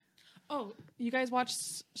Oh, you guys watched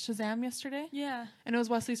Shazam yesterday? Yeah. And it was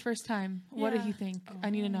Wesley's first time. What did he think? I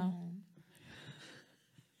need to know.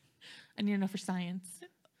 I need to know for science.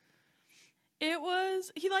 He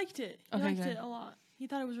liked it. He liked good. it a lot. He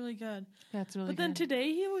thought it was really good. That's really good. But then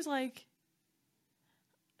today he was like,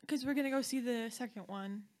 because we're going to go see the second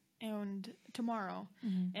one and tomorrow.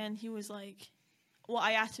 Mm-hmm. And he was like, well,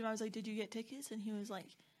 I asked him, I was like, did you get tickets? And he was like,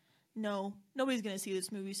 no, nobody's going to see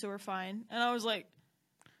this movie, so we're fine. And I was like,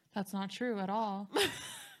 that's not true at all.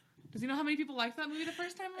 Does he know how many people liked that movie the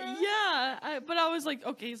first time around? Yeah, but I was like,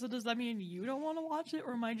 okay, so does that mean you don't want to watch it,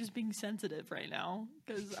 or am I just being sensitive right now?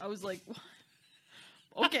 Because I was like,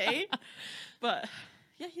 okay. But,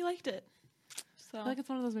 yeah, he liked it. So I feel like it's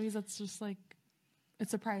one of those movies that's just like, it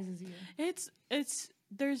surprises you.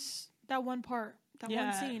 There's that one part,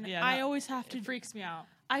 one scene. Yeah, I always have to. It freaks me out.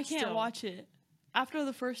 I can't watch it. After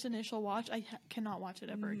the first initial watch, I cannot watch it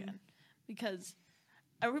ever again. Because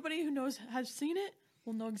everybody who has seen it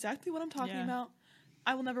will know exactly what I'm talking about.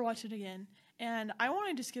 I will never watch it again. And I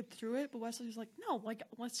wanted to skip through it, but Wesley was like, no, like,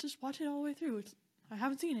 let's just watch it all the way through. I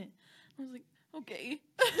haven't seen it. I was like, okay.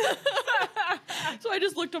 So I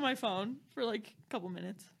just looked on my phone for like a couple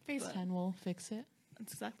minutes. Phase 10 will fix it.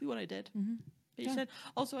 That's exactly what I did. Mm-hmm. Phase 10.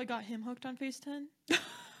 Also, I got him hooked on Phase 10.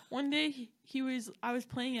 One day I was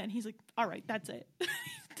playing it and he's like, all right, that's it.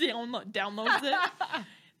 Downloads it.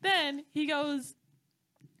 Then he goes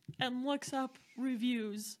and looks up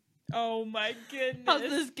reviews. Oh my goodness. Of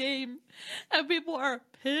this game. And people are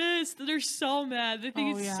pissed. They're so mad. They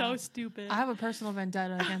think it's so stupid. I have a personal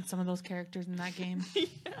vendetta against some of those characters in that game.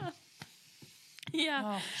 Yeah.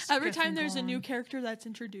 Oh, every time there's a new character that's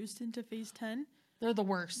introduced into Phase 10, they're the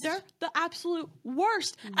worst. They're the absolute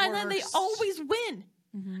worst. And then they always win.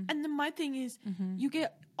 Mm-hmm. And then my thing is, you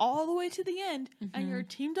get all the way to the end, and you're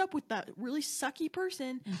teamed up with that really sucky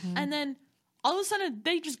person, and then all of a sudden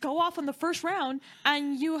they just go off on the first round,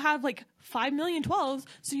 and you have like 5 million 12s,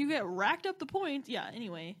 so you get racked up the points. Yeah,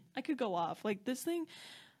 anyway, I could go off. Like, this thing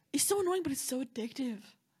is so annoying, but it's so addictive.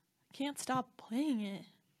 I can't stop playing it.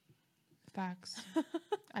 Facts.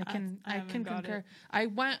 I can concur. I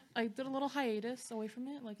did a little hiatus away from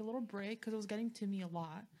it, like a little break, because it was getting to me a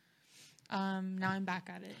lot. Now I'm back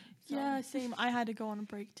at it. So. Yeah, same. I had to go on a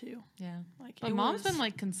break too. Yeah. But Mom's been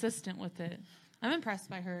like consistent with it. I'm impressed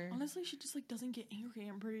by her. Honestly, she just like doesn't get angry,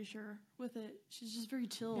 I'm pretty sure, with it. She's just very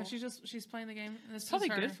chill. Yeah, she's playing the game. It's probably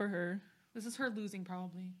good for her. This is her losing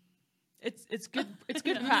probably. It's good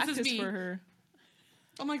practice for her.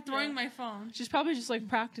 I'm like throwing my phone. She's probably just like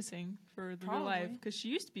practicing for the real life, because she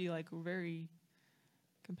used to be like very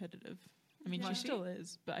competitive. I mean, she still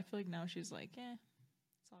is, but I feel like now she's like,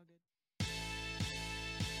 it's all good.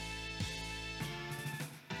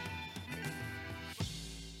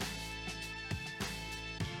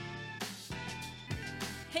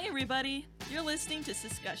 Hey everybody, you're listening to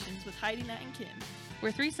Discussions with Heidi, Nat, and Kim.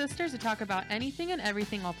 We're three sisters who talk about anything and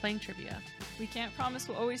everything while playing trivia. We can't promise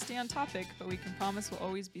we'll always stay on topic, but we can promise we'll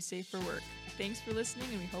always be safe for work. Thanks for listening,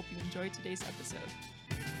 and we hope you enjoyed today's episode.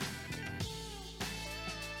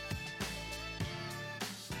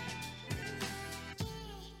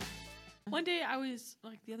 One day I'm a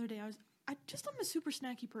super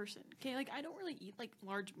snacky person. Okay, like I don't really eat like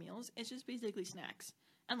large meals. It's just basically snacks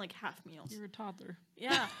and like half meals. You're a toddler.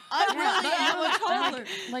 Yeah, I really am a toddler.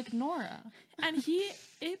 Like Nora. And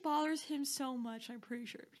it bothers him so much, I'm pretty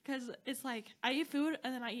sure, because it's like I eat food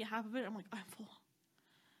and then I eat half of it. I'm like, I'm full.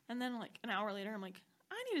 And then like an hour later, I'm like,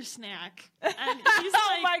 I need a snack. And he's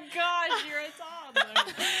oh my gosh, you're a toddler.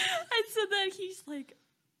 And so then he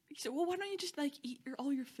said, well, why don't you just like eat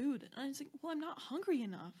all your food? And I was like, well, I'm not hungry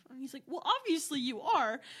enough. And he's like, well, obviously you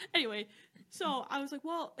are. Anyway, so I was like,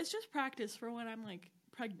 well, it's just practice for when I'm like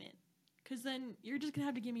pregnant. Because then you're just going to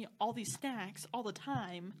have to give me all these snacks all the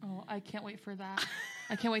time. Oh, I can't wait for that.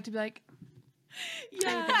 I can't wait to be like,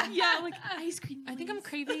 like ice cream. Please. I think I'm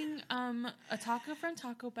craving a taco from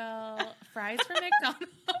Taco Bell, fries from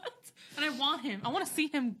McDonald's, and I want to see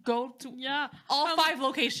him go to all 5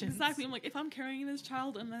 locations. Exactly. I'm like, if I'm carrying this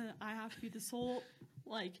child and then I have to be the sole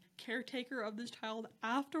like caretaker of this child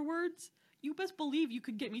afterwards, you best believe you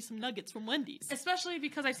could get me some nuggets from Wendy's. Especially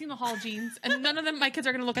because I've seen the Hall jeans, and none of them, my kids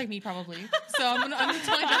are going to look like me probably. So I'm gonna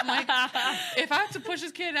tell you that, like, if I have to push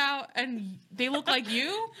this kid out and they look like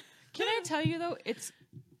you. Can I tell you though, it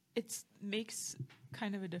makes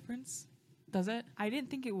kind of a difference. Does it? I didn't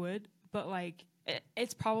think it would, but like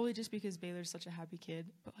it's probably just because Baylor's such a happy kid.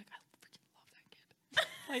 But like I freaking love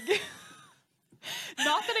that kid.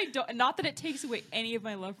 Like, not that it takes away any of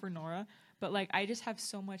my love for Nora, but like I just have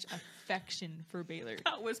so much affection for Baylor.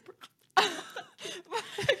 That whisper.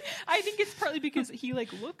 I think it's partly because he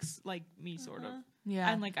like looks like me, sort of. Yeah.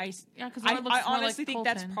 And like because I honestly think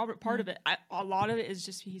that's part of it. A lot of it is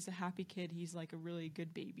just he's a happy kid. He's like a really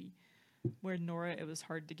good baby. Where Nora, it was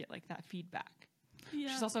hard to get like that feedback. Yeah.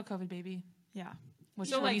 She's also a COVID baby. Yeah. Which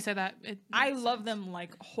so when you said that, I love them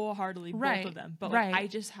like wholeheartedly, both of them. But like I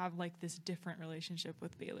just have like this different relationship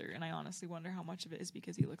with Baylor, and I honestly wonder how much of it is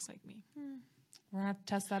because he looks like me. We're gonna have to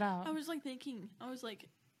test that out. I was like thinking,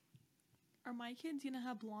 are my kids gonna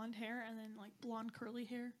have blonde hair and then like blonde curly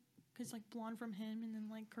hair? Because like blonde from him and then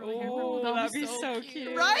like curly hair from him. Oh, that'd be so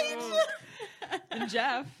cute. Right? And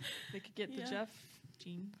Jeff. They could get the Jeff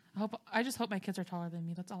gene. I just hope my kids are taller than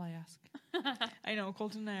me. That's all I ask. I know.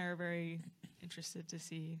 Colton and I are very interested to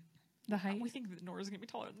see the height. We think that Nora's going to be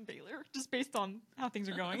taller than Baylor just based on how things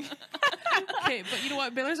are going. Okay, but you know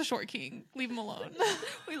what? Baylor's a short king. Leave him alone.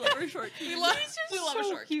 We love our short king. We love a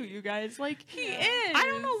short king. Cute, you guys. Like he is. I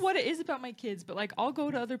don't know what it is about my kids, but like I'll go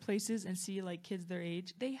to other places and see like kids their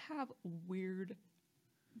age. They have weird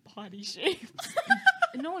body shapes.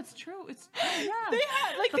 No, it's true. It's They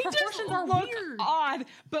have like they just look weird. Odd,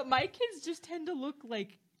 but my kids just tend to look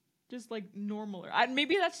like just like normaler.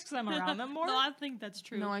 Maybe that's because I'm around them more. No, I think that's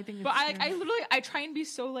true. No, I think. But I literally I try and be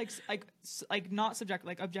so like not subjective,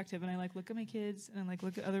 like objective, and I like look at my kids and I like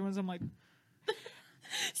look at other ones. I'm like,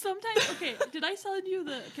 sometimes. Okay, did I send you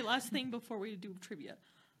last thing before we do trivia?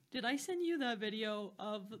 Did I send you that video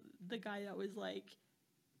of the guy that was like,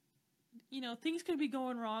 things could be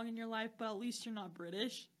going wrong in your life, but at least you're not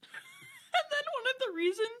British? And then one of the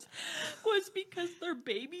reasons was because their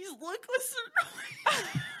babies look a certain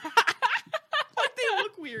way. Like they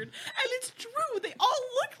look weird. And it's true. They all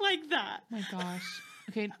look like that. My gosh.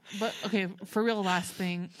 Okay, for real, last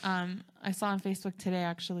thing. I saw on Facebook today,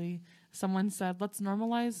 actually, someone said, let's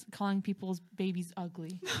normalize calling people's babies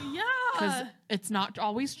ugly. Yeah. Because it's not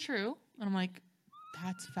always true. And I'm like,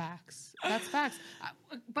 that's facts. That's facts.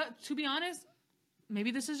 But to be honest,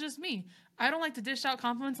 maybe this is just me. I don't like to dish out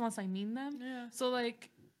compliments unless I mean them. Yeah. So, like,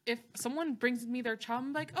 if someone brings me their child,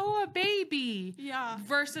 I'm like, oh, a baby. Yeah.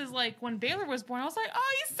 Versus, like, when Baylor was born, I was like,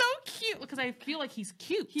 oh, he's so cute. Because I feel like he's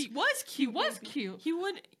cute. He was cute. Other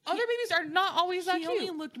babies are not always that cute. He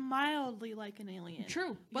only looked mildly like an alien.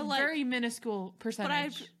 True. But like, very minuscule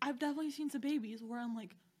percentage. But I've definitely seen some babies where I'm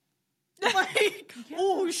like,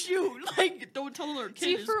 oh, shoot. Like, don't tell their kid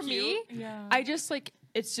see, is for cute. me, I just, like,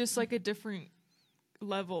 it's just, like, a different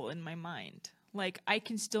level in my mind. Like, I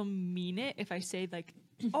can still mean it if I say, like,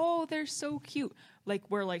 oh, they're so cute. Like,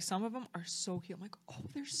 where, like, some of them are so cute. I'm like, oh,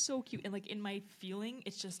 they're so cute. And, like, in my feeling,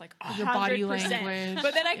 it's just, like, 100%. Your body language.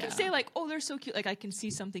 But then I can say, like, oh, they're so cute. Like, I can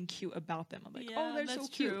see something cute about them. I'm like, oh, they're so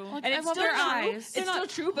cute. Like, and it's still their eyes. It's still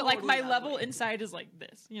true, but, like, my level inside is, like,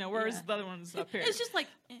 this. Whereas the other one's up here. It's just, like...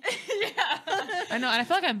 I know, and I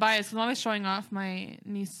feel like I'm biased because I'm always showing off my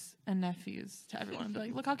niece and nephews to everyone. And be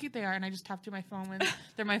like, look how cute they are. And I just tap to my phone when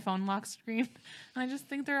they're my phone lock screen. And I just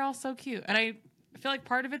think they're all so cute. And I feel like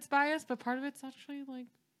part of it's biased, but part of it's actually, like,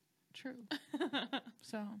 true.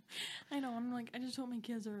 So I know, I'm like, I just hope my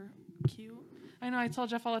kids are cute. I know, I tell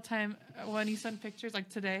Jeff all the time when he sends pictures, like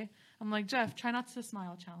today, I'm like, Jeff, try not to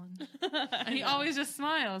smile challenge. And he always just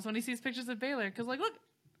smiles when he sees pictures of Baylor because, like, look at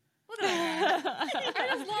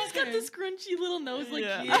him. He's got this scrunchy little nose like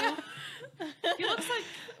you. He looks like,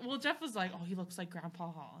 well, Jeff was like, oh, he looks like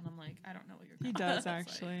Grandpa Hall. And I'm like, I don't know what you're He does,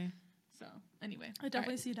 actually. Like. So, anyway. I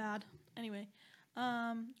definitely see Dad. Anyway.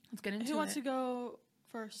 Let's get into it. Who wants to go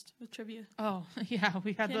first with trivia? Oh, yeah,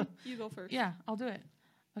 we had Kim, you go first. Yeah, I'll do it.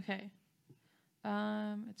 Okay.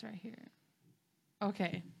 It's right here.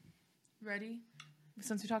 Okay. Ready?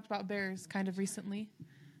 Since we talked about bears kind of recently,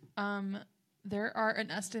 there are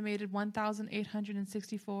an estimated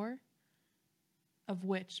 1,864 of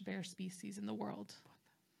which bear species in the world?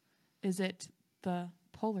 Is it the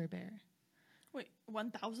polar bear? Wait,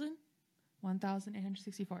 1,000?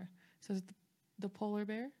 1,864. So is it the polar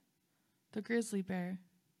bear, the grizzly bear,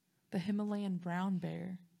 the Himalayan brown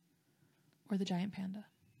bear, or the giant panda?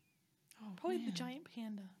 Oh, probably the giant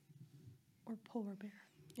panda or polar bear.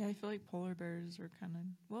 Yeah, I feel like polar bears are kind of,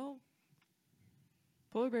 well,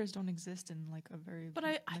 polar bears don't exist in like a very But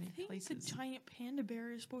many I think places. the giant panda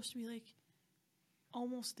bear is supposed to be like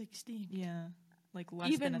almost extinct. Yeah, like less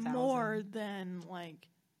even than 1,000. more than like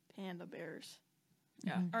panda bears.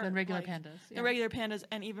 Yeah, than regular like, pandas. Yeah. The regular pandas,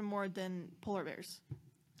 and even more than polar bears.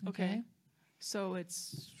 Okay. So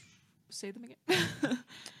it's, say them again.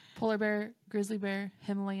 Polar bear, grizzly bear,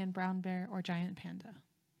 Himalayan brown bear, or giant panda?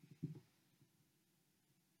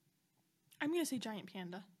 I'm going to say giant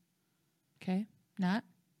panda. Okay. Nat?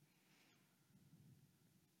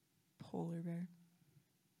 Polar bear.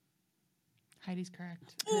 Heidi's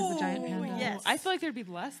correct. It is a giant panda. yes. I feel like there'd be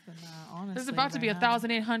less than that, honestly. There's about to be by now.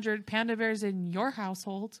 1,800 panda bears in your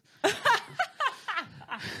household.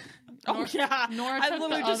 Oh yeah, Nora I took the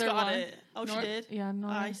literally just other got one. it. Oh, she did. Yeah,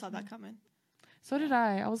 Nora. I saw that coming. So did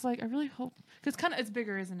I. I was like, I really hope because it's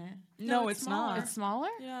bigger, isn't it? No, No, it's it's not. smaller. It's smaller.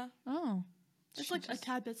 Yeah, Oh, it's She like a just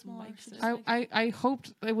tad bit smaller. likes She, it. just, I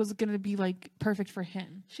hoped it was gonna be like perfect for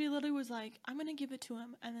him. she literally was like, "I'm gonna give it to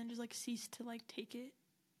him," and then just like ceased to like take it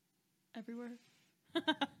everywhere.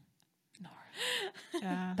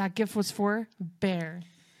 Yeah. That gift was for Bear.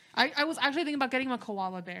 I was actually thinking about getting him a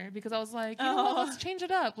koala bear because I was like, you know what, let's change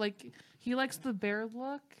it up. Like he likes the bear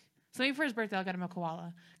look. So maybe for his birthday I'll get him a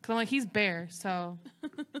koala. Because I'm like, he's bear, so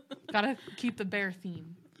gotta keep the bear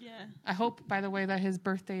theme. Yeah, I hope, by the way, that his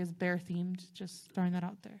birthday is bear themed. Just throwing that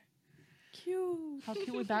out there. cute. How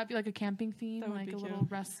cute would that be? Like a camping theme, That would like be a cute. little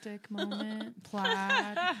rustic moment,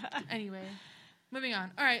 plaid. Anyway, moving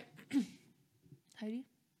on. All right, Heidi.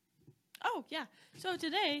 Oh yeah. So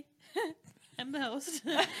today, I'm the host.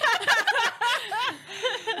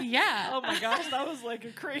 Yeah. Oh my gosh, that was like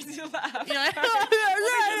a crazy laugh. Yeah. Let me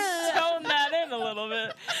just tone that in a little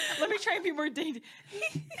bit. Let me try and be more dainty.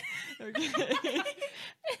 Okay. Did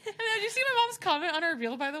you see my mom's comment on our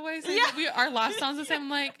reel, by the way? Saying that our laugh sounds the same. I'm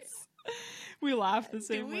like, We laugh the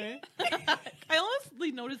same we? way. I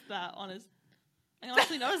honestly noticed that. Honestly,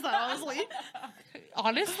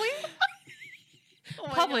 honestly, Oh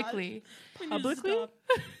my publicly. God. We need to Publicly? stop.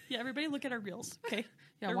 Yeah, everybody look at our reels, okay?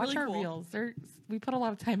 Yeah, They're watch really our cool. reels. We put a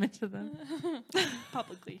lot of time into them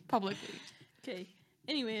Publicly. publicly. Okay.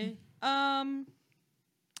 Anyway, oh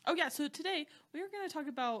yeah, so today we are going to talk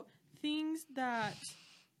about things that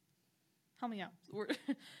help me out.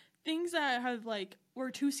 Things that have like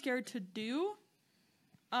we're too scared to do.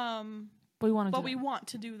 But we want to. But we want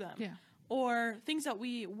to do them. Yeah. Or things that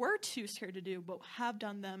we were too scared to do but have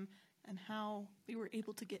done them and how we were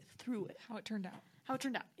able to get through it. How it turned out. How it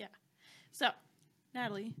turned out. Yeah. So,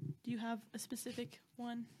 Natalie, do you have a specific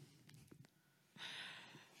one?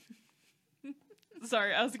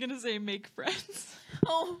 Sorry, I was gonna say make friends.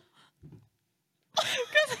 Oh.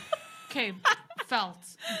 Okay, felt.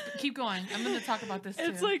 Keep going. I'm going to talk about this too.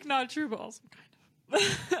 It's like not true, but also kind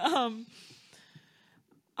of.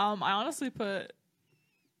 I honestly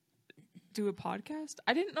do a podcast.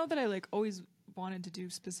 I didn't know that I like always wanted to do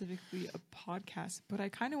specifically a podcast, but I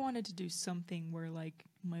kind of wanted to do something where like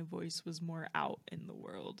my voice was more out in the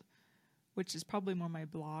world, which is probably more my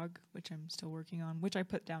blog, which I'm still working on, which I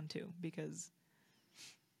put down too because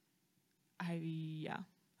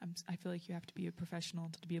I feel like you have to be a professional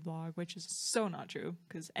to be a blog, which is so not true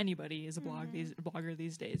because anybody is a blogger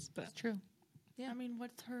these days. But It's true. Yeah. I mean,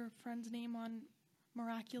 what's her friend's name on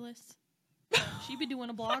Miraculous? She'd be doing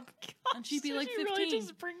a blog, and she'd be like 15. Really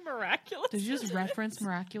just bring Miraculous. Did you just reference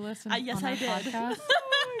Miraculous Yes, on I our did. podcast?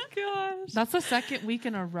 Oh my gosh. That's the second week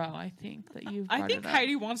in a row, I think, that you've brought I think it up.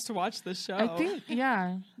 Heidi wants to watch the show. I think,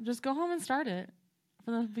 yeah. Just go home and start it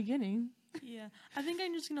from the beginning. Yeah. I think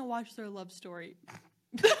I'm just going to watch their love story.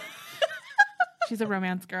 She's a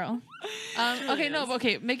romance girl. Okay, no, but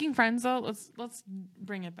okay. Making friends though. Let's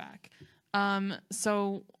bring it back.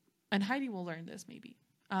 So, and Heidi will learn this maybe.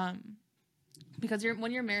 Because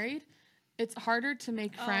when you're married, it's harder to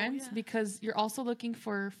make friends because you're also looking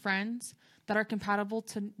for friends that are compatible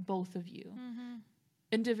to both of you,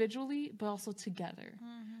 individually, but also together.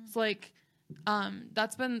 It's like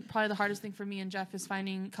that's been probably the hardest thing for me and Jeff is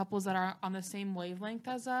finding couples that are on the same wavelength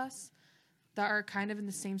as us, that are kind of in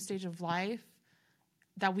the same stage of life,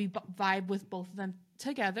 that we vibe with both of them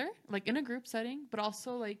together, like in a group setting, but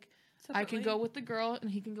also like I can go with the girl and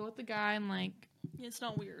he can go with the guy, and like it's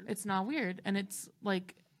not weird. it's not weird, and it's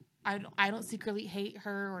like I don't secretly hate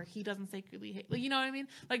her or he doesn't secretly hate, like, you know what I mean?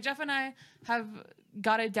 Like Jeff and I have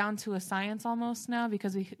got it down to a science almost now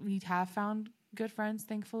because we have found good friends,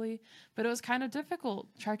 thankfully, but it was kind of difficult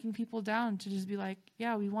tracking people down to just be like,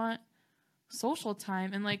 yeah, we want social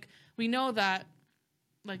time, and like we know that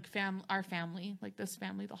like our family, like this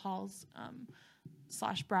family, the Halls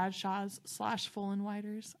 / Bradshaws /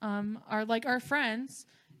 Fullenwiders are like our friends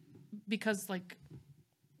because like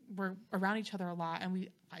we're around each other a lot and we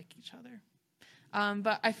like each other.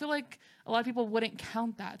 But I feel like a lot of people wouldn't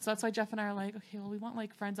count that, so that's why Jeff and I are like, okay, well, we want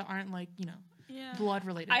like friends that aren't like, you know, blood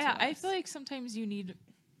related. I feel like sometimes you need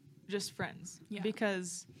just friends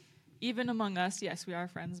because even among us, yes, we are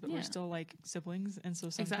friends, but we're still like siblings, and so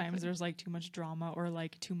sometimes there's like too much drama or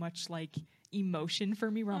like too much like emotion for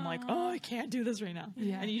me where I'm like, oh, I can't do this right now.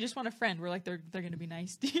 Yeah. And you just want a friend where like they're gonna be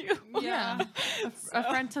nice to you. Yeah. A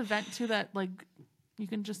friend to vent to that like you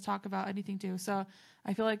can just talk about anything to. So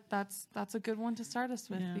I feel like that's a good one to start us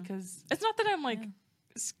with because it's not that I'm like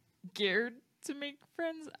scared to make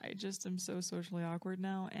friends. I just am so socially awkward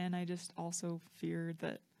now, and I just also fear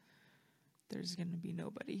that there's going to be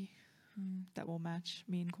nobody that will match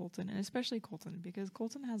me and Colton, and especially Colton, because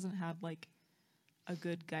Colton hasn't had like a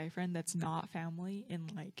good guy friend that's not family in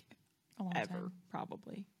like A long ever, time.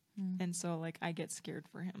 probably. And so like I get scared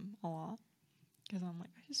for him a lot because I'm like,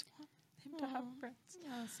 I just want him to have friends.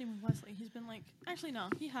 Yeah, same with Wesley. He's been like, actually no,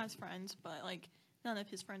 he has friends, but like none of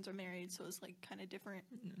his friends are married, so it's like kind of different.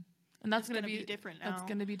 And that's It's gonna gonna be be different now. That's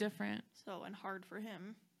gonna be different. So and hard for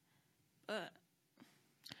him, but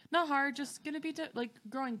Not hard, just gonna be like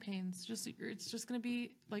growing pains. It's just gonna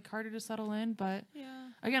be like harder to settle in. But yeah,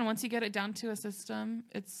 again, once you get it down to a system,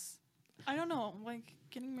 it's I don't know. Like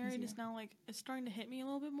getting married Easier. is now like it's starting to hit me a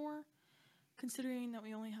little bit more, considering that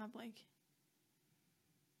we only have like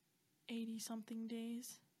 80 something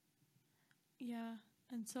days. Yeah,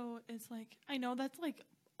 and so it's like I know that's like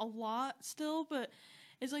a lot still, but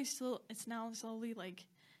it's like still it's now slowly like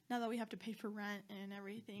now that we have to pay for rent and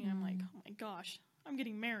everything, I'm like, oh my gosh, I'm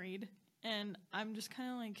getting married, and I'm just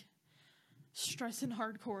kind of like stressing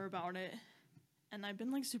hardcore about it. And I've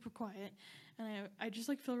been like super quiet, and I just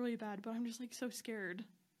like feel really bad, but I'm just like so scared,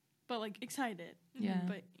 but like excited. Yeah.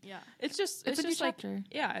 But yeah, It's just It's a new just like chapter.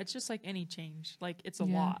 yeah, it's just like any change. Like it's a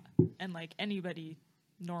Yeah. lot, and like anybody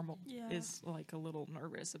normal Yeah. is like a little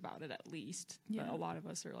nervous about it at least. Yeah. But a lot of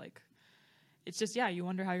us are like, it's just you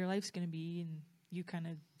wonder how your life's gonna be, and you kind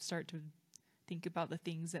of start to think about the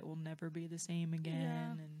things that will never be the same again.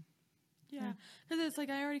 Yeah. And yeah, because it's like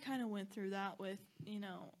I already kind of went through that with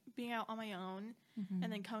being out on my own,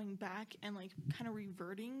 and then coming back and like kind of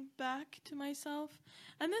reverting back to myself.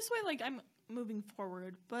 And this way, like I'm moving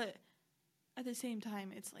forward, but at the same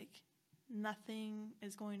time, it's like nothing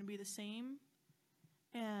is going to be the same.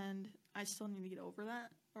 And I still need to get over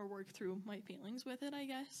that or work through my feelings with it, I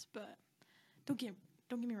guess. But don't get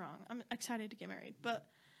me wrong. I'm excited to get married. But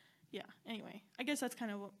yeah, anyway, I guess that's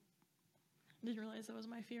kind of what I didn't realize that was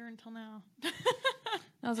my fear until now.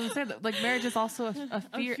 I was gonna say that like marriage is also a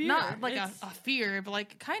fear, fear. not like a It's- fear, but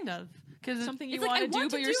like kind of because something you It's like, want I to do,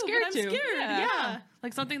 want but to you're do, scared but I'm to. scared. Yeah.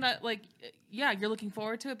 like something that like you're looking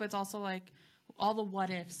forward to it, but it's also like all the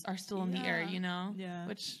what ifs are still in the air, Yeah. Yeah.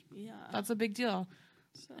 which Yeah. that's a big deal.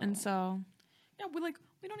 And so yeah, we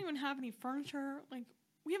don't even have any furniture. Like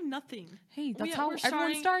we have nothing. hey, that's We- how we're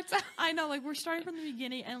everyone starting- starts. I know, like we're starting from the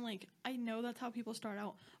beginning, and like I know that's how people start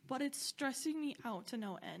out, but it's stressing me out to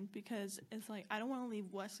no end because it's like I don't want to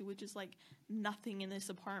leave Wesley with just like nothing in this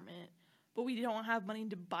apartment, but we don't have money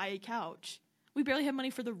to buy a couch. We barely have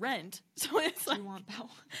money for the rent, so it's Do like you want that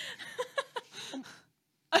one?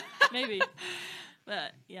 maybe.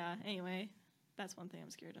 But yeah, anyway, that's one thing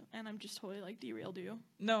I'm scared of, and I'm just totally like derailed you.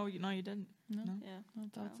 No, you didn't. No. No. Yeah.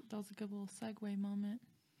 Well, that was a good little segue moment.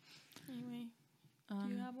 Anyway, do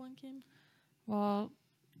you have one, Kim? Well,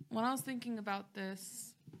 when I was thinking about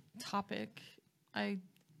this topic, I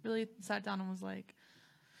really sat down and was like,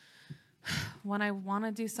 when I want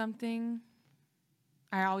to do something,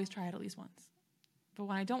 I always try it at least once. But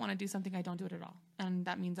when I don't want to do something, I don't do it at all. And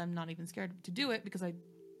that means I'm not even scared to do it because that's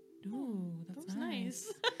That was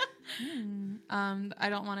nice. I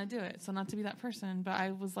don't want to do it. So not to be that person, but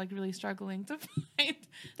I was like really struggling to find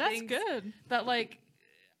That's things good. that like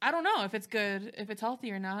I don't know if it's good, if it's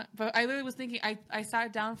healthy or not. But I literally was thinking, I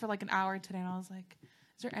sat down for like an hour today and I was like,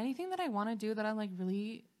 is there anything that I want to do that I'm like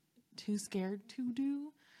really too scared to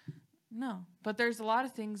do? No. But there's a lot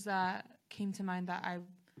of things that came to mind that I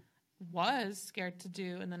was scared to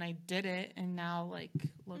do and then I did it and now like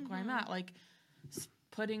look where I'm at. Like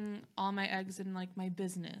putting all my eggs in like my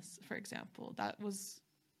business, for example. That was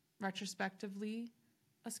retrospectively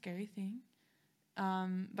a scary thing.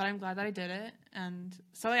 But I'm glad that I did it. And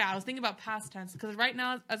so, yeah, I was thinking about past tense because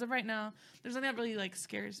as of right now, there's nothing that really like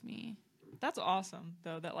scares me. That's awesome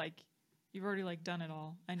though, that like you've already like done it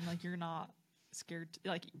all and like you're not scared to,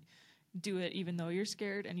 like do it even though you're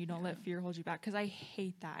scared and you don't let fear hold you back. Cause I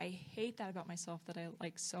hate that about myself, that I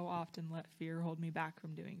like so often let fear hold me back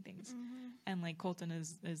from doing things. And like Colton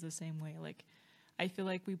is the same way. Like I feel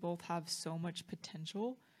like we both have so much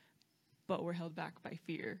potential, but we're held back by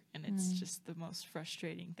fear, and it's just the most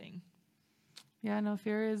frustrating thing. Yeah, no,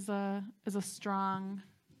 fear is a strong,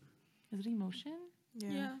 is it emotion?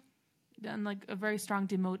 Yeah. And like a very strong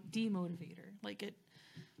demotivator. Like it.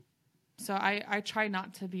 So I try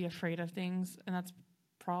not to be afraid of things, and that's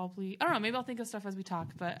probably, I don't know, maybe I'll think of stuff as we talk,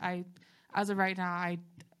 but as of right now, I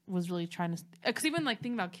was really trying to, because even like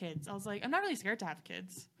thinking about kids, I was like, I'm not really scared to have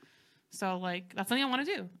kids. So like, that's something I want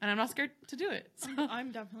to do, and I'm not scared to do it. So,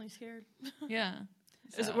 I'm definitely scared. yeah.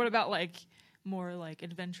 What about like more like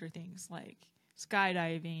adventure things like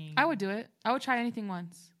skydiving? I would do it. I would try anything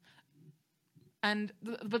once. And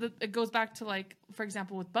it goes back to, like, for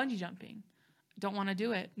example, with bungee jumping. Don't want to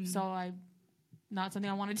do it. So not something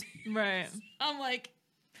I want to do. Right. I'm like,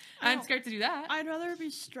 I'm scared to do that. I'd rather be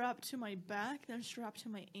strapped to my back than strapped to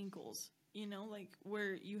my ankles. You know, like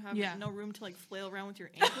where you have no room to like flail around with your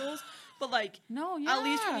ankles. But like, at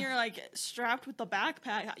least when you're like strapped with the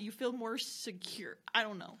backpack, you feel more secure. I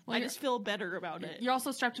don't know. I just feel better about it. You're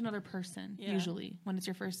also strapped to another person usually when it's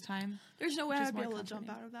your first time. There's no way I'd be able to jump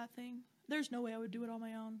out of that thing. There's no way I would do it on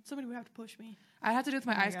my own. Somebody would have to push me. I'd have to do it with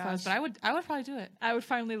my eyes closed, but I would probably do it. I would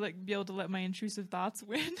finally like be able to let my intrusive thoughts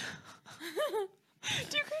win.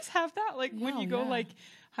 Do you guys have that? Like when you go like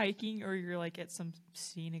hiking or you're like at some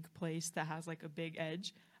scenic place that has like a big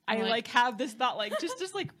edge. I like have this thought like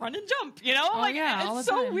just like run and jump, you know? It's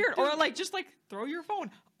so weird. Or like just like throw your phone.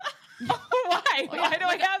 Why? Why do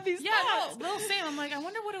I have these thoughts? No, same. I'm like, I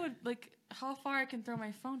wonder what it would like how far I can throw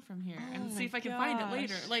my phone from here and see if I can find it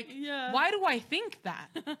later. Like why do I think that?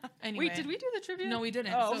 Anyway. Wait, did we do the trivia? No, we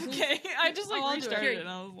didn't. Oh, okay. I just like restarted and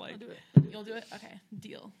I was like, I'll do it. You'll do it? Okay.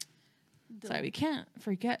 Deal. Sorry, we can't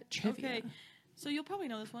forget trivia. Okay. So you'll probably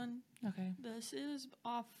know this one. Okay. This is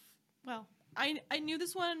off. Well, I knew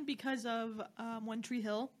this one because of One Tree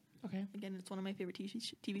Hill. Okay. Again, it's one of my favorite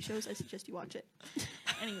TV shows. I suggest you watch it.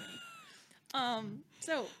 Anyway.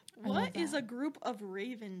 So what is a group of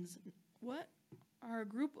ravens? What are a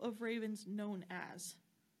group of ravens known as?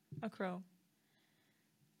 a crow.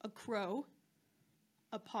 A crow,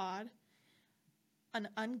 a pod, an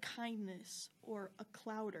unkindness, or a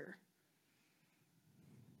clouder.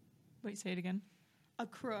 Wait, say it again. A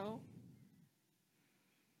crow,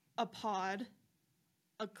 a pod,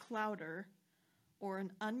 a clouder, or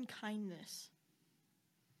an unkindness.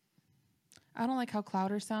 I don't like how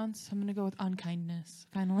clouder sounds, so I'm going to go with unkindness.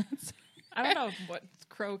 Final answer. I don't know what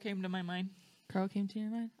crow came to my mind. Crow came to your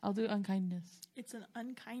mind? I'll do unkindness. It's an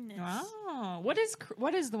unkindness. Oh, what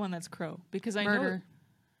is the one that's crow? Because I murder.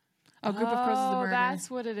 know A group of crows is a murder. That's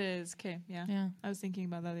what it is. Okay, yeah. Yeah. I was thinking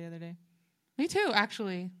about that the other day. Me too,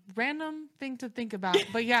 actually. Random thing to think about.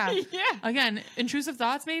 But yeah. Yeah. Again, intrusive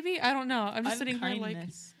thoughts maybe? I don't know. I'm just sitting here like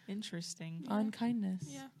interesting. Yeah. Unkindness.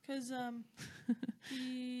 Yeah, because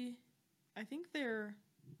I think their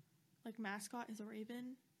like mascot is a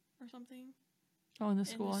raven or something. Oh, in the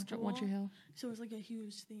school on One Tree Hill. So it's like a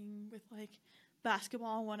huge thing with like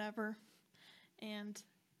basketball and whatever. And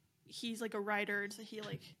he's like a writer, and so he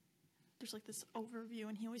like there's like this overview,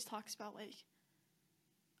 and he always talks about like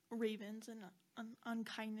ravens and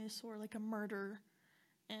unkindness or like a murder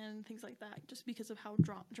and things like that, just because of how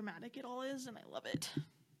dramatic it all is, and I love it.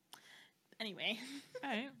 Anyway, All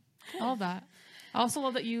right. Cool. I love that. I also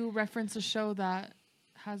love that you reference a show that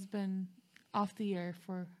has been off the air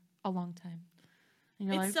for a long time. And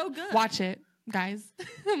you're it's like, so good. Watch it, guys.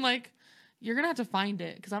 I'm like, you're going to have to find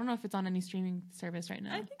it because I don't know if it's on any streaming service right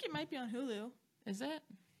now. I think it might be on Hulu. Is it?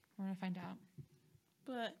 We're going to find out.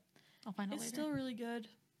 But I'll find out it's later. still really good.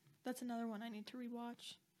 That's another one I need to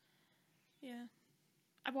rewatch. Yeah.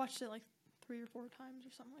 I've watched it like 3 or 4 times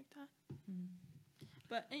or something like that. Mm.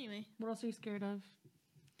 But anyway. What else are you scared of?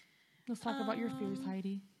 Let's talk about your fears,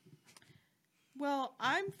 Heidi. Well,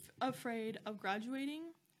 I'm afraid of graduating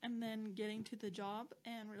and then getting to the job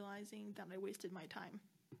and realizing that I wasted my time.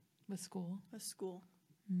 With school? With school.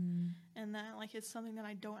 Mm. And that like it's something that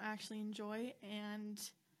I don't actually enjoy, and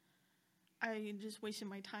I just wasted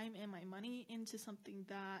my time and my money into something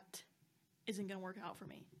that isn't going to work out for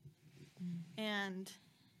me. Mm. And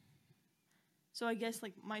so I guess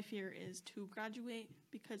like my fear is to graduate,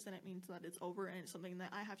 because then it means that it's over and it's something that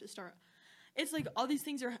I have to start. It's like all these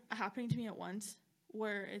things are happening to me at once,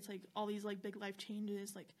 where it's like all these like big life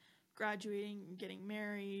changes, like graduating, getting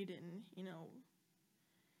married, and, you know,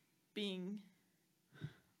 being,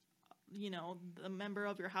 you know, the member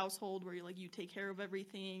of your household where you take care of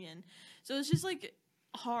everything. And so it's just like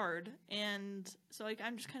hard. And so like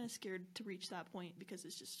I'm just kind of scared to reach that point, because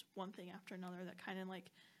it's just one thing after another that kind of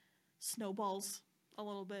like snowballs a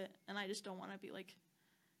little bit, and I just don't want to be like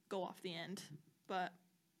go off the end. But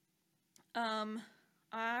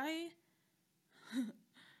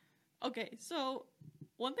okay, so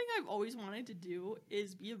one thing I've always wanted to do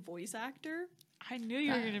is be a voice actor. I knew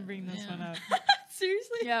you were going to bring this one up.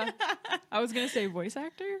 Seriously? Yeah. I was going to say voice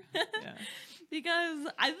actor. Yeah. Because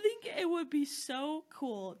I think it would be so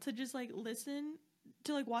cool to just like listen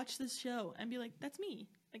to like watch this show and be like, that's me.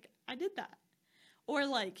 Like I did that. Or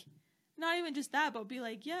like not even just that, but be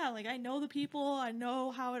like, yeah, like I know the people, I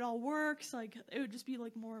know how it all works. Like it would just be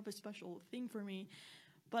like more of a special thing for me.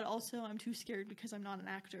 But also I'm too scared because I'm not an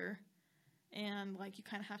actor. And like you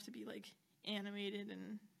kind of have to be like animated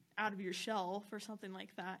and out of your shell for something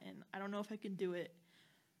like that. And I don't know if I can do it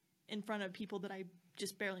in front of people that I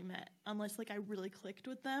just barely met, unless like I really clicked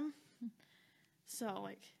with them. So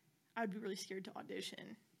like I'd be really scared to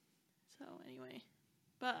audition. So anyway,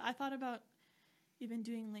 but I thought about even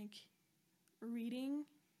doing like reading,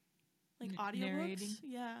 like audiobooks. Narrating.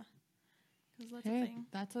 Yeah, because that's a thing.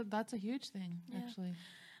 That's a huge thing, actually.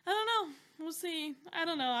 I don't know. We'll see. I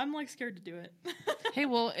don't know. I'm like scared to do it. Hey,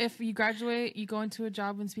 well, if you graduate, you go into a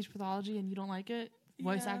job in speech pathology and you don't like it,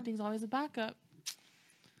 voice acting is always a backup.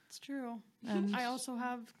 It's true. And I also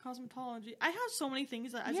have cosmetology. I have so many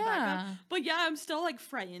things as backup. But yeah, I'm still like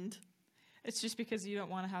frightened. It's just because you don't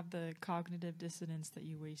want to have the cognitive dissonance that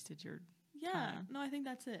you wasted your time. No, I think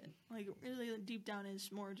that's it. Like really deep down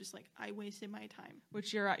is more just like I wasted my time.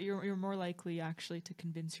 Which you're more likely actually to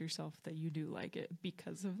convince yourself that you do like it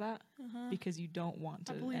because of that. Because you don't want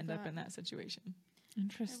to end up in that situation.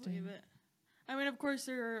 Interesting. I believe it. I mean, of course,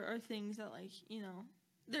 there are things that like, you know,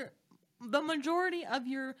 the majority of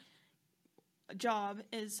your job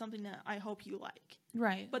is something that I hope you like.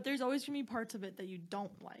 Right. But there's always going to be parts of it that you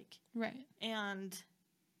don't like. Right. And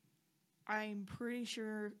I'm pretty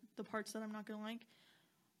sure the parts that I'm not going to like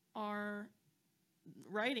are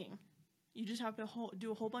writing. You just have to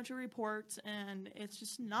do a whole bunch of reports, and it's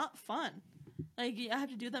just not fun. Like, I have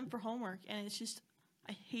to do them for homework, and it's just,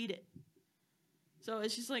 I hate it. So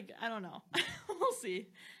it's just like, I don't know. We'll see.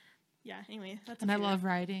 Yeah, anyway. That's I love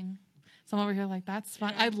writing. So I'm over here like, that's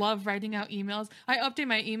fun. Yeah. I love writing out emails. I update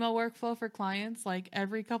my email workflow for clients like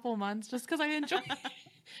every couple months just because I enjoy it.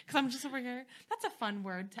 Because I'm just over here. That's a fun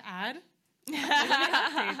word to add.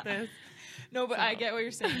 Update this. No, but I get what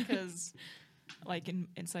you're saying because like in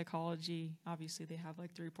psychology, obviously they have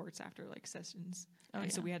like the reports after like sessions.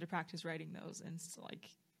 So we had to practice writing those. And so like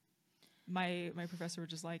my professor would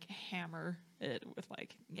just like hammer it with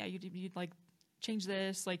like, yeah, you'd like change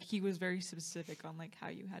this. Like he was very specific on like how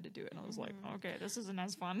you had to do it. And I was like, okay, this isn't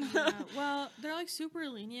as fun. Well, they're like super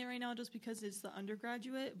lenient right now just because it's the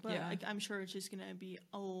undergraduate. But like, I'm sure it's just going to be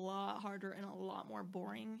a lot harder and a lot more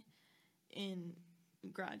boring in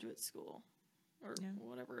graduate school or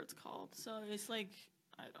whatever it's called. So it's like,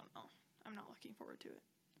 I don't know. I'm not looking forward to it.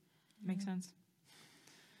 Makes sense.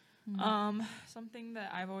 Something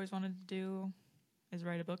that I've always wanted to do is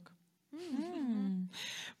write a book.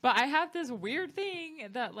 But I have this weird thing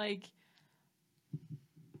that like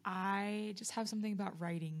I just have something about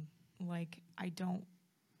writing. Like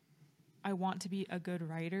I want to be a good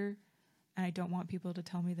writer, and I don't want people to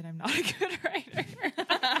tell me that I'm not a good writer.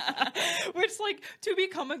 Which like to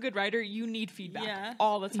become a good writer, you need feedback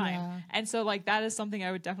all the time. Yeah. And so like that is something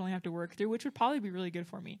I would definitely have to work through, which would probably be really good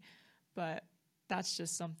for me. But that's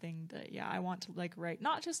just something that I want to like write,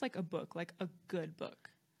 not just like a book, like a good book.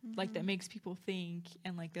 Like that makes people think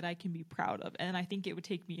and like that I can be proud of. And I think it would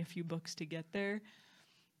take me a few books to get there.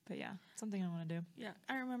 But yeah, something I want to do. Yeah,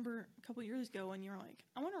 I remember a couple years ago when you were like,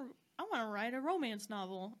 I want to write a romance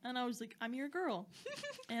novel. And I was like, I'm your girl.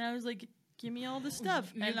 And I was like, give me all the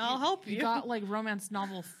stuff and I'll help you. You got like romance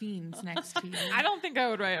novel fiends next to you. I don't think I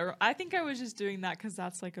would write I think I was just doing that because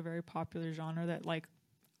that's like a very popular genre that like,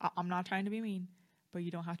 I'm not trying to be mean, but you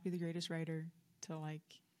don't have to be the greatest writer to like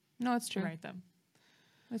no, it's true. Write them.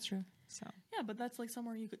 That's true. So yeah, but that's like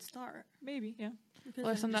somewhere you could start. Maybe, yeah.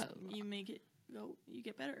 Because then you make it go, you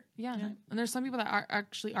get better. Yeah. And there's some people that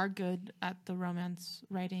are good at the romance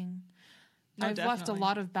writing. No, I've left a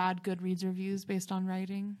lot of bad Goodreads reviews based on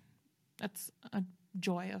writing. That's a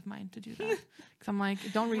joy of mine to do that. Because I'm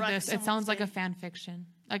like, don't read this. It sounds like a fan fiction.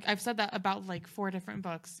 Like I've said that about like 4 different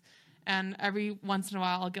books. And every once in a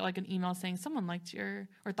while, I'll get like an email saying someone liked or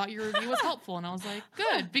thought your review was helpful. And I was like,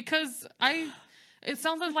 good, because it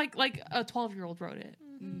sounds like a 12-year-old wrote it,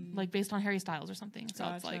 like based on Harry Styles or something. So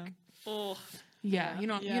it's like, oh, yeah, you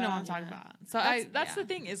know what I'm talking about. So that's the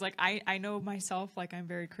thing is like I know myself, like I'm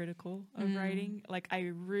very critical of writing. Like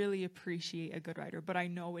I really appreciate a good writer, but I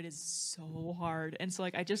know it is so hard, and so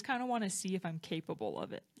like I just kind of want to see if I'm capable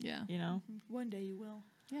of it. Yeah, you know, one day you will.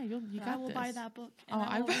 Yeah, you got I will this. buy that book. And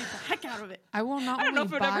I will read the heck out of it. I will not. I don't know if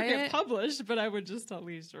it would ever it. get published, but I would just at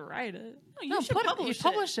least write it. No, you should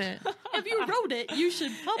publish it. If you wrote it, you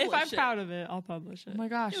should publish it. If I'm proud of it, I'll publish it. Oh my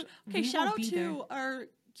gosh! Okay, shout out to our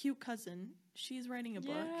cute cousin. She's writing a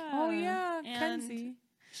book. Oh yeah, Kenzie.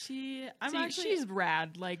 She's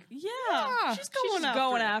rad. Like she's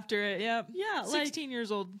going after it. Yep. Yeah, 16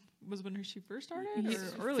 years old was when she first started,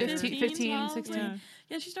 or earlier? 15, 16.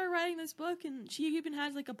 Yeah, she started writing this book, and she even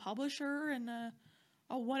has like a publisher and a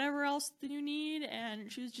whatever else that you need.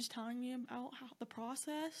 And she was just telling me about the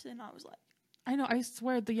process, and I was like, I know. I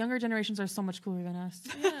swear, the younger generations are so much cooler than us.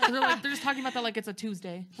 Yeah. They're just talking about that like it's a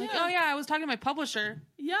Tuesday. Like, Yeah. oh yeah, I was talking to my publisher.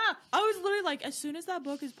 Yeah, I was literally like, as soon as that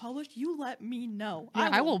book is published, you let me know. Yeah,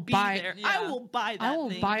 I will be buy- there. Yeah. I will buy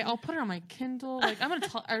that. I'll put it on my Kindle. Like, I'm gonna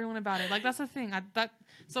tell everyone about it. Like, that's the thing.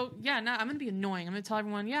 So yeah, now I'm gonna be annoying. I'm gonna tell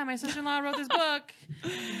everyone, yeah, my sister-in-law wrote this book.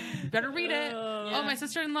 Better read it. Yeah. Oh, my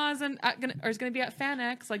sister-in-law is gonna be at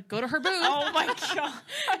FanX. Like, go to her booth. Oh my god.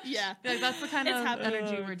 Yeah, Like, that's the kind It's of happening.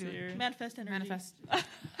 energy Oh, we're doing. dear. manifest energy. Manifest.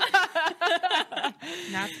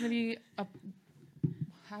 Nat's gonna be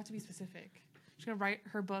have to be specific. She's gonna write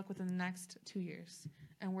her book within the next 2 years,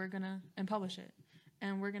 and publish it,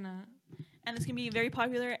 and we're gonna And it's gonna be very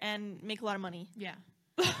popular and make a lot of money. yeah.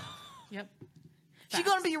 Yep. She's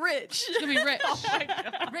gonna be rich. She's gonna be rich. Oh my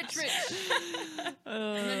god. Rich.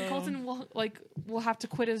 And then Colton will have to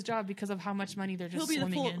quit his job because of how much money they're just He'll be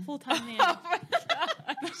the swimming in. full-time man. Oh my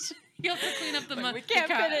gosh. He'll have to clean up the money. We can't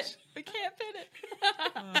fit it. We can't fit it.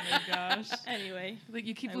 Oh my gosh. Anyway, Like,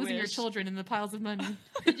 you keep I losing your wish. children in the piles of money.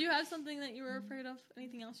 did you have something that you were afraid of?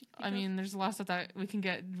 Anything else you could think I of? mean, there's a lot of stuff that we can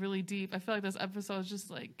get really deep. I feel like this episode is just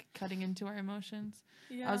like cutting into our emotions.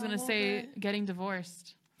 Yeah, I was gonna a little say bit. getting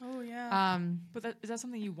divorced. Oh yeah. But is that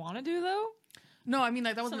something you want to do though? No, I mean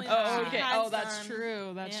like that was in the Something past. that okay. has Oh, that's done.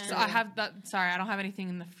 true. That's Yeah. So true. I have that. Sorry, I don't have anything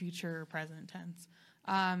in the future or present tense.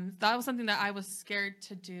 That was something that I was scared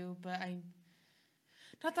to do, but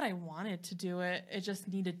not that I wanted to do it. It just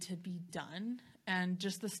needed to be done, and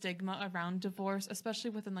just the stigma around divorce, especially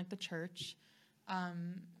within like the church,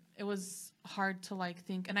 it was hard to like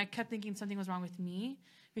think. And I kept thinking something was wrong with me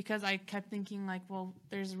because I kept thinking like, well,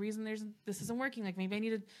 there's a reason this isn't working. Like maybe I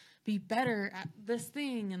need to be better at this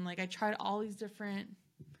thing, and like I tried all these different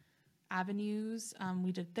avenues.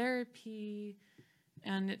 We did therapy,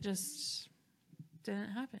 and it just didn't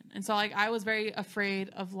happen. And so like I was very afraid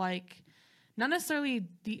of like not necessarily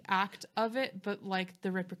the act of it, but like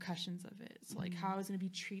the repercussions of it. So like how I was going to be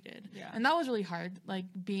treated. Yeah. And that was really hard, like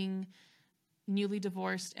being newly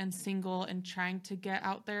divorced and single and trying to get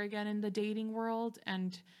out there again in the dating world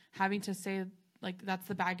and having to say like that's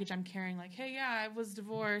the baggage I'm carrying, like, hey, yeah, I was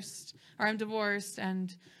divorced or I'm divorced.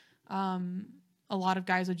 And a lot of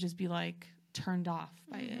guys would just be like turned off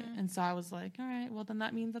by it. And so I was like, all right, well then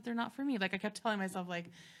that means that they're not for me. Like I kept telling myself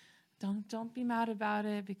like, don't be mad about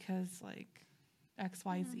it because like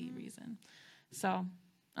XYZ reason. So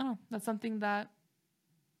I don't know. That's something that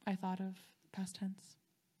I thought of past tense.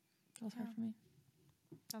 That was hard for me.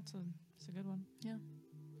 That's a good one. Yeah.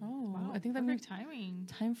 Oh, Wow. I think that perfect makes timing.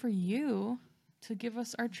 time for you to give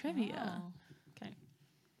us our trivia. Wow. Okay.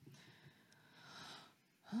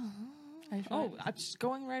 I Oh, I'm just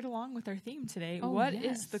going right along with our theme today. Oh, What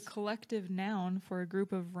is the yes. collective noun for a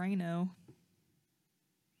group of rhino?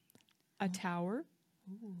 A tower,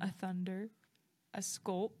 a thunder, a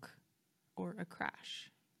skulk, or a crash?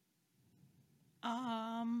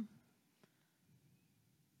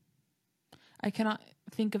 I cannot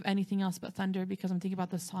think of anything else but thunder because I'm thinking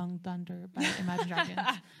about the song Thunder by Imagine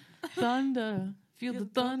Dragons. Thunder, feel the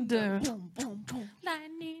thunder. Boom, boom, boom.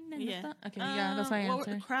 Lightning and the Yeah. Okay, yeah, that's my what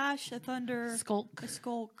were- answer. A crash, a thunder, Skulk. a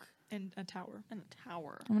skulk, And a tower. and a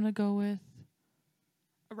tower. I'm gonna go with.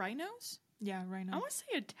 Rhinos? Yeah, rhino. I want to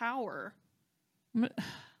say a tower I'm gonna,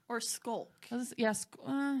 or skulk.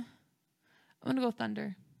 I'm gonna go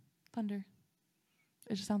thunder. Thunder.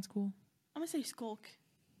 It just sounds cool. I'm gonna say skulk.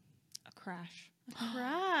 A crash. A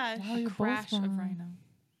crash. Wow, A you're both crash of wrong. rhino.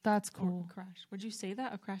 That's Or cool. crash. Would you say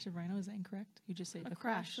that? A crash of rhino? Is that incorrect? You just say A the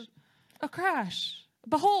crash. crash. A crash.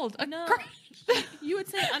 Behold, a No. crash. You would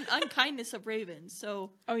say unkindness of ravens.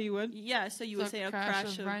 So Oh, you would? yeah, so you So would say a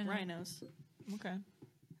crash of rhinos. Okay.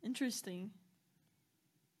 Interesting.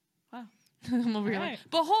 Wow. I'm over here Right. like,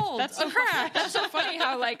 behold, That's a so crash. That's so funny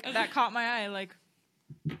how like that caught my eye. Like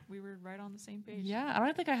we were right on the same page. Yeah, I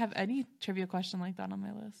don't think I have any trivia question like that on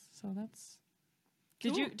my list. So that's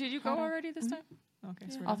Did Cool. you go Hold on. already this time? Okay.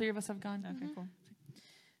 Yeah. So we're all done. three of us have gone. Okay. Cool.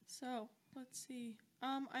 So let's see.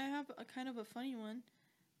 I have a kind of a funny one.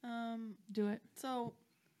 Do it. So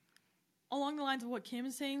along the lines of what Kim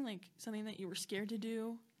is saying, like something that you were scared to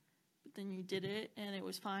do, but then you did it and it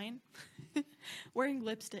was fine. Wearing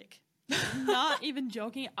lipstick. Not even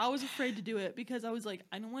joking. I was afraid to do it because I was like,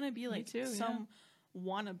 I don't want to be like too, some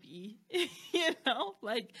wannabe. You know?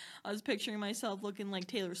 Like I was picturing myself looking like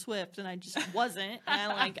Taylor Swift and I just wasn't.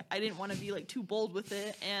 And like I didn't want to be like too bold with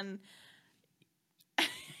it. And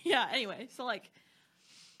yeah, anyway, so like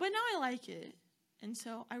but now I like it. And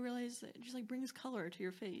so I realized that it just like brings color to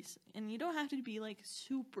your face. And you don't have to be like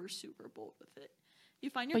super, super bold with it. You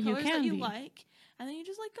find your But you colors that can you be. like and then you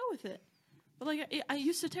just like go with it. But like I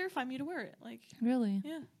used to terrify me to wear it. Like, Really?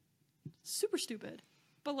 yeah. Super stupid.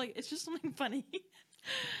 but like it's just something funny.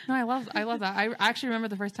 No, I love that. I actually remember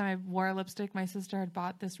the first time I wore a lipstick. My sister had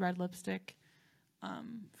bought this red lipstick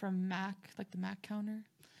from MAC, like the MAC counter.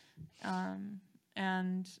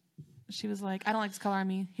 And she was like, I don't like this color on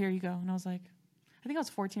me. Here you go. And I was like, I think I was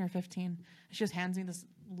 14 or 15. And she just hands me this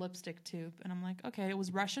lipstick tube. And I'm like, okay, it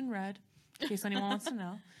was Russian red, in case anyone wants to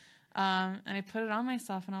know. And I put it on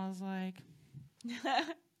myself and I was like,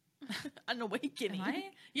 an awakening.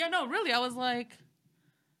 Yeah, no, really. I was like,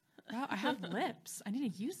 wow, I have lips. I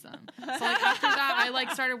need to use them. So like after that, I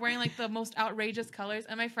like started wearing like the most outrageous colors.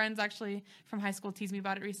 And my friends actually from high school teased me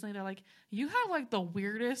about it recently. They're like, you have like the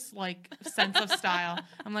weirdest like sense of style.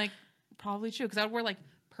 I'm like, probably true, because I would wear like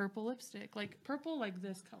purple lipstick, like purple, like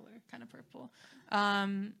this color, kind of purple.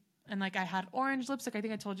 And like I had orange lipstick. I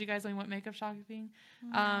think I told you guys when we went makeup shopping.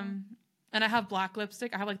 And I have black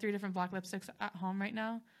lipstick. I have like 3 different black lipsticks at home right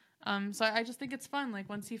now. So I just think it's fun. Like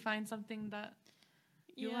once you find something that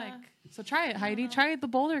you like. So try it, Heidi. Try the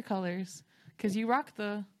bolder colors, because you rock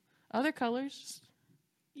the other colors.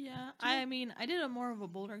 Yeah, I mean, I did a more of a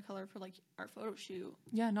bolder color for like our photo shoot.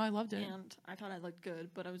 Yeah, no, I loved it. And I thought I looked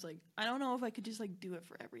good, but I was like, I don't know if I could just like do it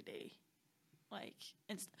for every day. Like,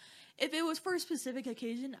 if it was for a specific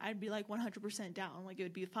occasion, I'd be like 100% down. Like, it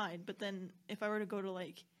would be fine. But then if I were to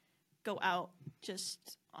go out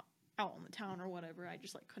just out on the town or whatever, I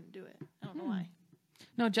just like couldn't do it. I don't know why.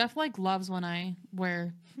 No, Jeff like loves when I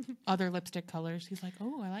wear other lipstick colors. He's like,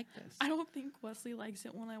 oh, I like this. I don't think Wesley likes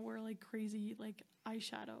it when I wear like crazy like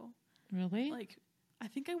eyeshadow. Really? Like, I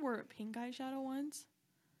think I wore a pink eyeshadow once.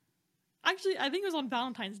 Actually, I think it was on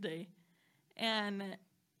Valentine's Day. And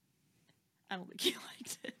I don't think he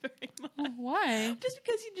liked it very much. Oh, why? Just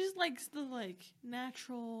because he just likes the like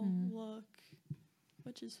natural look,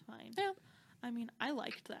 which is fine. Yeah. I mean, I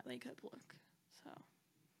liked that makeup look. So,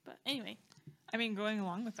 but anyway. I mean, going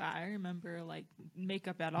along with that, I remember like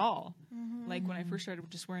makeup at all. Like when I first started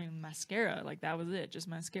just wearing mascara, like that was it, just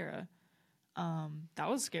mascara. That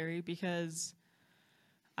was scary because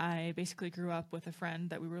I basically grew up with a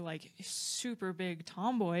friend that we were like super big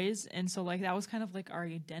tomboys, and so like that was kind of like our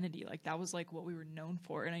identity. Like that was like what we were known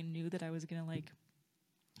for, and I knew that I was gonna like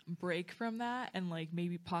break from that and like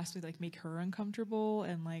maybe possibly like make her uncomfortable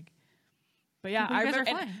and like. But yeah, I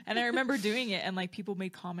remember, and I remember doing it, and like people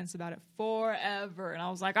made comments about it forever, and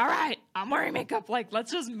I was like, "All right, I'm wearing makeup. Like,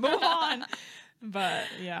 let's just move on." But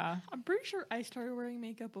yeah, I'm pretty sure I started wearing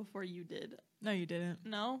makeup before you did. No, you didn't.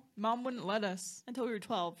 No, Mom wouldn't let us until we were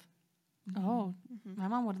 12. Oh, my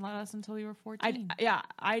mom wouldn't let us until we were 14.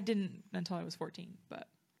 I didn't until I was 14. But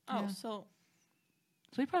so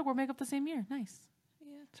we probably wore makeup the same year. Nice.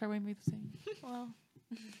 Yeah, started wearing makeup the same. Well,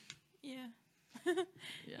 yeah,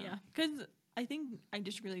 yeah, because. I think I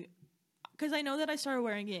just really, because I know that I started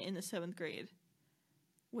wearing it in the 7th grade,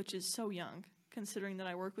 which is so young, considering that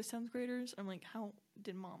I work with 7th graders. I'm like, how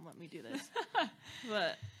did Mom let me do this?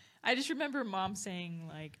 But I just remember Mom saying,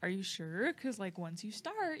 like, are you sure? Because, like, once you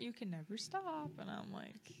start, you can never stop. And I'm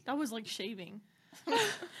like... That was like shaving. That's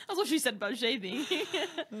what she said about shaving.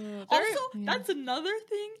 Also, that's another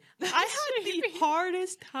thing. I had the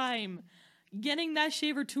hardest time getting that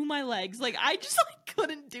shaver to my legs. Like, I just like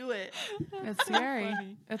couldn't do it. It's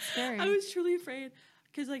scary. It's scary. I was truly afraid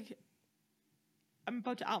because like I'm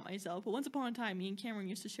about to out myself, but once upon a time me and Cameron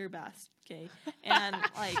used to share baths, okay? And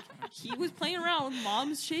like he was playing around with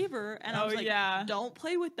Mom's shaver and I was like, don't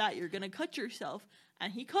play with that, you're gonna cut yourself.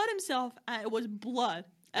 And he cut himself and it was blood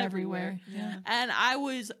everywhere. Yeah. And I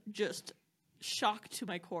was just shocked to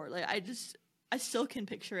my core. Like I still can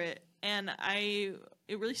picture it. And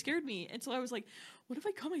it really scared me. And so I was like, what if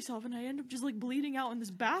I cut myself and I end up just like bleeding out in this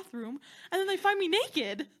bathroom and then they find me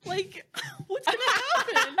naked? Like, what's going to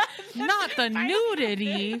happen? Not the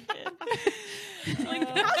nudity.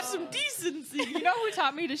 Like, have some decency. You know who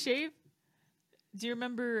taught me to shave? Do you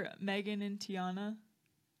remember Megan and Tiana?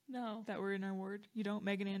 No. That were in our ward? You don't?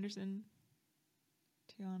 Megan Anderson,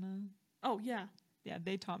 Tiana. Oh, yeah. Yeah,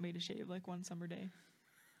 they taught me to shave like one summer day.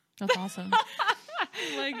 That's awesome.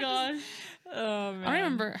 Oh my gosh. Oh, man. I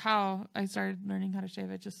remember how I started learning how to shave.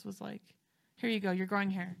 It just was like, here you go, you're growing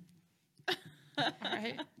hair. All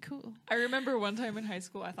right, cool. I remember one time in high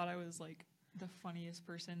school, I thought I was like the funniest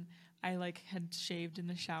person. I like had shaved in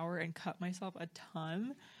the shower and cut myself a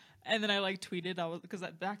ton. And then I like tweeted, because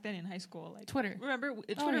back then in high school, like Twitter. Remember,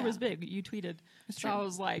 Twitter was big. You tweeted. So I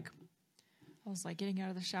was like getting out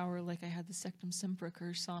of the shower like I had the Sectum Sempra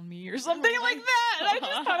curse on me or something like that. And I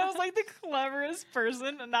just thought I was like the cleverest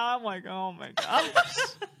person. And now I'm like, oh my gosh.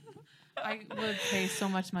 I would pay so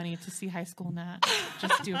much money to see High School Nat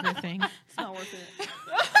just do her thing. It's not worth it.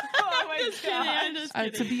 Oh my I'm just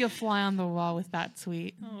kidding. To be a fly on the wall with that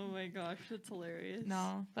tweet. Oh my my gosh, that's hilarious.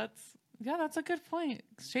 No, that's a good point.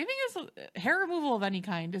 Shaving is hair removal of any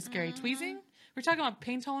kind is scary. Tweezing. We were talking about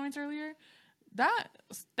pain tolerance earlier. That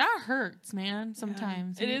hurts, man.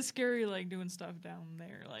 Sometimes it is scary, like doing stuff down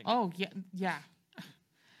there. Like, oh yeah.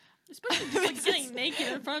 Especially just like getting naked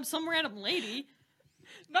in front of some random lady.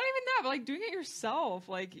 Not even that, but like doing it yourself.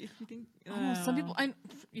 Like if you think, Some people.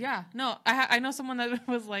 I know someone that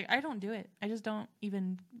was like, I don't do it. I just don't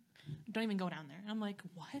even go down there. And I'm like,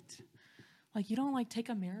 what? Like you don't like take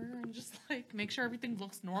a mirror and just like make sure everything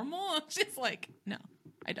looks normal? She's like, no,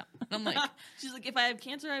 I don't. And I'm like, she's like, if I have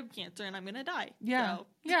cancer, I have cancer, and I'm gonna die. Yeah, so.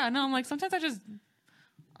 yeah. No, I'm like, sometimes I just,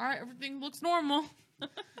 all right, everything looks normal.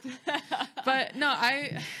 But no,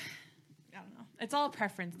 I don't know. It's all a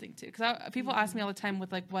preference thing too. Because people ask me all the time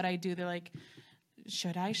with like what I do. They're like,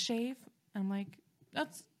 should I shave? I'm like,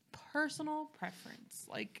 that's personal preference.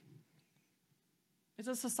 Like, it's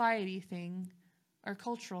a society thing or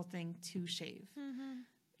cultural thing to shave.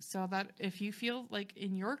 So that if you feel like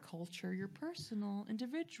in your culture, your personal,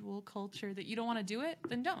 individual culture, that you don't want to do it,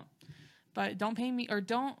 then don't. But don't pay me or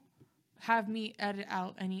don't have me edit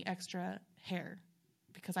out any extra hair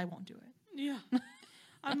because I won't do it. Yeah.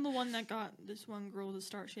 I'm the one that got this one girl to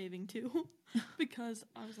start shaving too because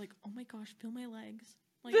I was like, oh my gosh, feel my legs.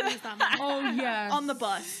 Like, what does that mean? Oh, yes. On the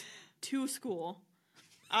bus to school.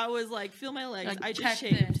 I was like, feel my legs. Like, I check just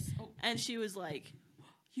shaved. this. Oh. And she was like,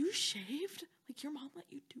 you shaved? Like, your mom let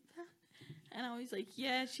you do that? And I was like,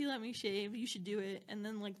 yeah, she let me shave. You should do it. And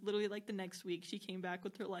then, like, literally, like, the next week, she came back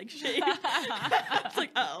with her legs shaved. It's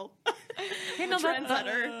like, oh. Hey, no,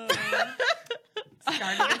 trendsetter.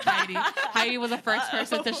 Started with Heidi. Heidi was the first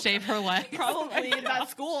person to shave her legs. Probably in that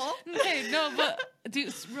school. Okay, no, but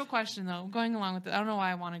real question though. Going along with it, I don't know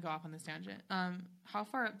why I want to go off on this tangent. How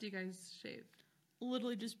far up do you guys shave?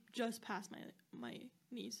 Literally just past my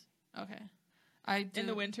knees. Okay, I do in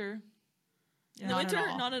the winter. In the winter,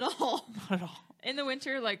 not at all. Not at all. In the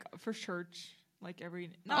winter, like for church, like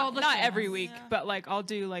every not every week, but like I'll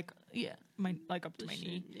do like my like up to my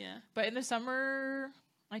knee. Yeah. But in the summer,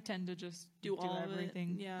 I tend to just do all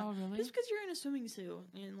everything. Yeah. Oh really? Just because you're in a swimming suit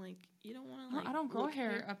and like you don't want to. Like, I don't grow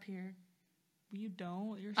hair up here. You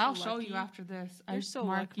don't. You're so I'll lucky. show you after this. You're so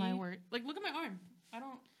mark lucky. my word. Like look at my arm. I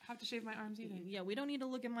don't have to shave my arms either. Yeah, we don't need to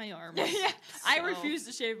look at my arms. Yeah. So. I refuse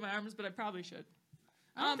to shave my arms, but I probably should.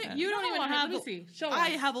 I don't think You don't even have. Let me see. Show us. I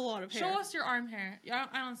have a lot of hair. Show us your arm hair. Yeah,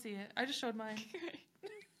 I don't see it. I just showed mine.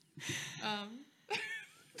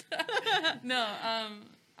 No.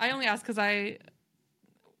 I only asked because I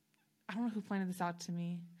don't know who pointed this out to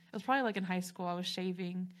me. It was probably like in high school. I was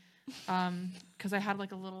shaving because I had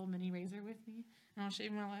like a little mini razor with me, and I was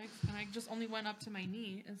shaving my legs, and I just only went up to my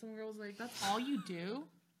knee. And some girl was like, "That's all you do?"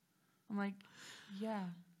 I'm like, "Yeah."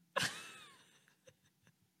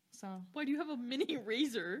 So why do you have a mini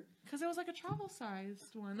razor? because it was like a travel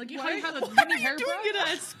sized one. Like you Why have a are mini you hair doing it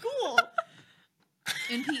at school?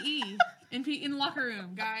 in PE. In the locker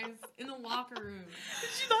room, guys. In the locker room. Did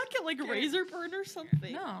you not get like a razor burn or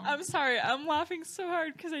something? No. I'm sorry. I'm laughing so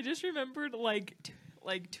hard because I just remembered like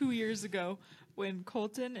 2 years ago when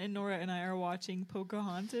Colton and Nora and I are watching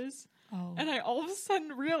Pocahontas, and I all of a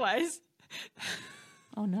sudden realized,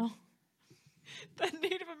 Oh no. that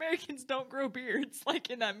Native Americans don't grow beards like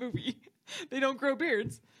in that movie. They don't grow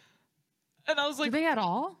beards, and I was like, Do they at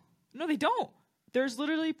all? no, they don't. There's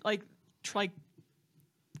literally like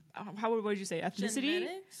how would you say ethnicity?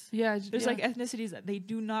 Genetics? Yeah. There's like ethnicities that they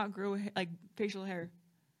do not grow like facial hair.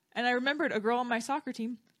 And I remembered a girl on my soccer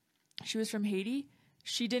team. She was from Haiti.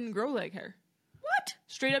 She didn't grow leg hair. What?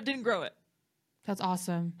 Straight up didn't grow it. That's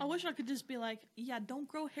awesome. I wish I could just be like, yeah, don't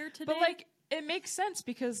grow hair today. But like it makes sense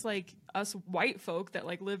because like us white folk that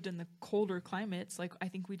like lived in the colder climates, like I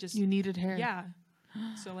think we just You needed hair. yeah.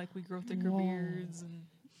 So like we grow thicker Whoa. beards and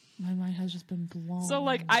My mind has just been blown. so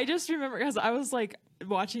like I just remember because I was like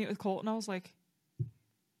watching it with Colton. I was like,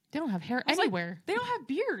 they don't have hair I was like, anywhere. they don't have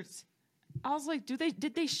beards. I was like, did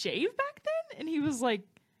they shave back then? And he was like,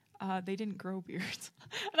 they didn't grow beards.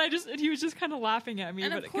 And he was just kind of laughing at me.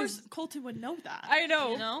 and but of course, Colton would know that. I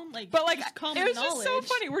know. You know? Like, but like, just it common was just so knowledge.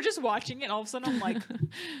 funny. We're just watching it, and all of a sudden I'm like, they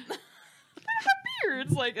have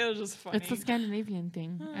beards. Like, it was just funny. It's the Scandinavian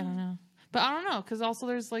thing. I don't know. But I don't know, because also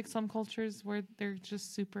there's like some cultures where they're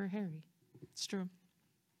just super hairy. It's true.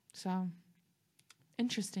 So,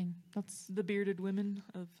 interesting. That's, The bearded women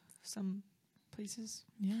of some places.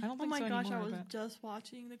 yeah. I don't Oh think my so gosh, anymore, I was but- just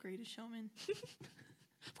watching The Greatest Showman.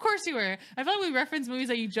 Of course you were. I feel like we reference movies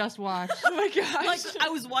that you just watched. Oh my gosh. Like, I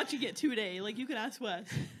was watching it today. Like, you could ask Wes.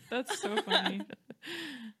 That's so funny.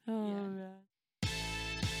 Oh, Yeah. man.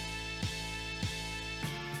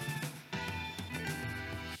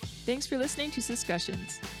 Thanks for listening to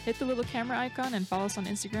Discussions. Hit the little camera icon and follow us on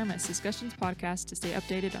Instagram at Discussions Podcast to stay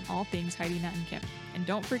updated on all things Heidi, Nat, and Kim. And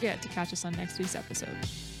don't forget to catch us on next week's episode.